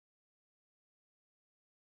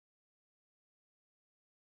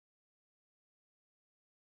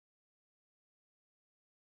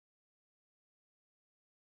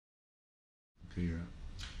figure out?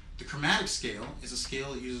 The chromatic scale is a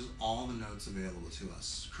scale that uses all the notes available to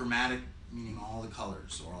us. Chromatic meaning all the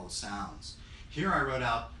colors or all the sounds. Here I wrote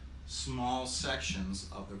out small sections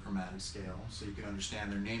of the chromatic scale so you can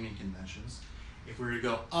understand their naming conventions. If we were to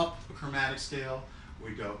go up a chromatic scale,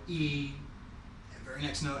 we'd go E, the very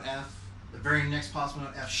next note F, the very next possible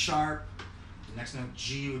note F sharp, the next note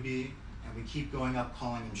G would be, and we keep going up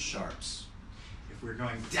calling them sharps. If we're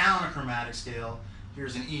going down a chromatic scale,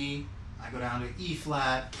 here's an E, I go down to E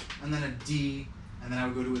flat, and then a D, and then I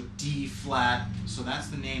would go to a D flat, so that's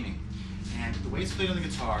the naming. And the way it's played on the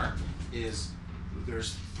guitar is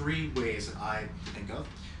there's three ways that I think of.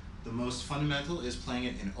 The most fundamental is playing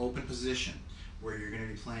it in open position, where you're going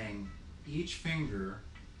to be playing each finger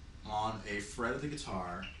on a fret of the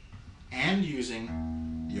guitar and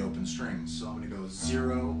using the open strings. So I'm going to go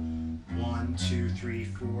 0, 1, 2, 3,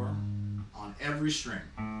 4 on every string.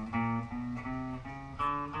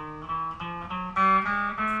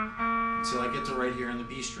 Until I get to right here in the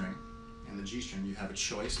B string and the G string. You have a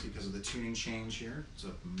choice because of the tuning change here. It's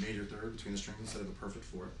a major third between the strings instead of a perfect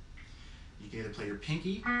fourth. You can either play your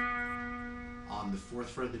pinky on the fourth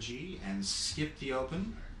fret of the G and skip the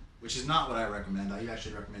open, which is not what I recommend. I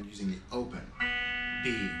actually recommend using the open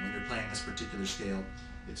B when you're playing this particular scale.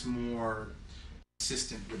 It's more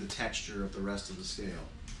consistent with the texture of the rest of the scale.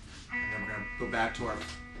 And then we're going to go back to our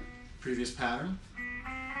previous pattern.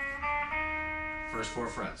 First four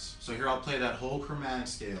frets. So here I'll play that whole chromatic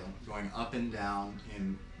scale going up and down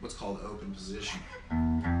in what's called open position.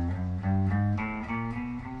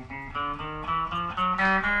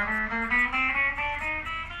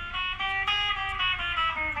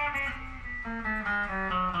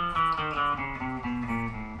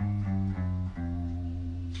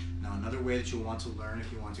 Now another way that you'll want to learn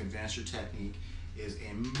if you want to advance your technique is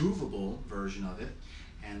a movable version of it.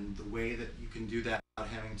 And the way that you can do that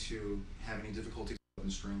without having to have any difficulty with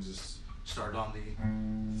open strings is start on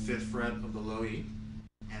the fifth fret of the low E,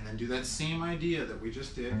 and then do that same idea that we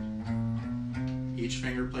just did. Each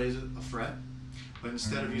finger plays a fret, but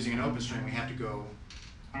instead of using an open string, we have to go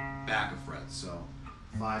back a fret. So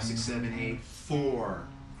 5, 6, 7, 8, 4,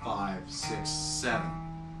 5, 6, 7.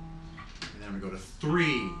 And then we go to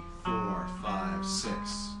 3, 4, 5, 6.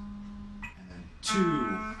 And then 2,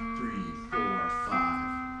 3, 4, 5.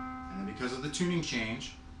 Because of the tuning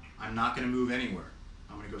change, I'm not going to move anywhere.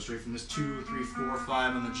 I'm going to go straight from this 2, 3, 4,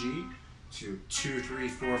 5 on the G to 2, 3,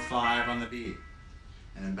 4, 5 on the B.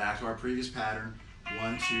 And then back to our previous pattern,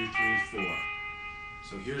 1, 2, 3, 4.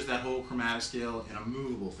 So here's that whole chromatic scale in a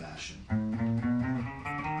movable fashion.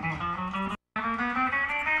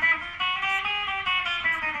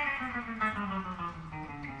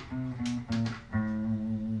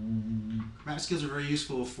 Chromatic scales are very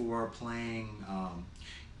useful for playing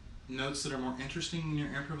notes that are more interesting when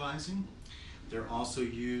you're improvising. They're also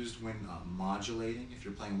used when modulating. If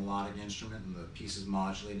you're playing a melodic instrument and the piece is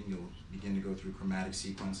modulating, you'll begin to go through chromatic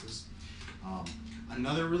sequences.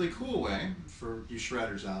 Another really cool way for you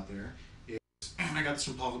shredders out there is, and I got this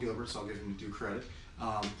from Paul Gilbert, so I'll give him due credit,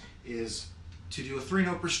 is to do a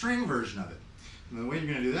 3-note per string version of it. And the way you're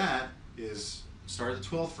going to do that is start at the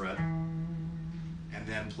 12th fret and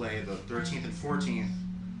then play the 13th and 14th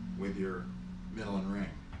with your middle and ring.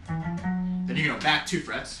 Then you're going to go back 2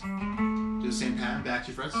 frets, do the same pattern, back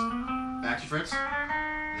 2 frets, back 2 frets,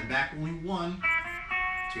 and then back only 1,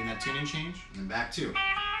 doing that tuning change, and then back 2.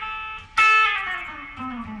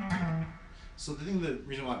 So the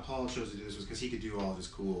reason why Paul chose to do this was because he could do all of his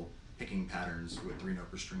cool picking patterns with 3-note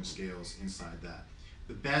per string scales inside that.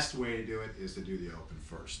 The best way to do it is to do the open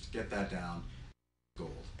first. Get that down,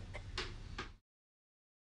 gold.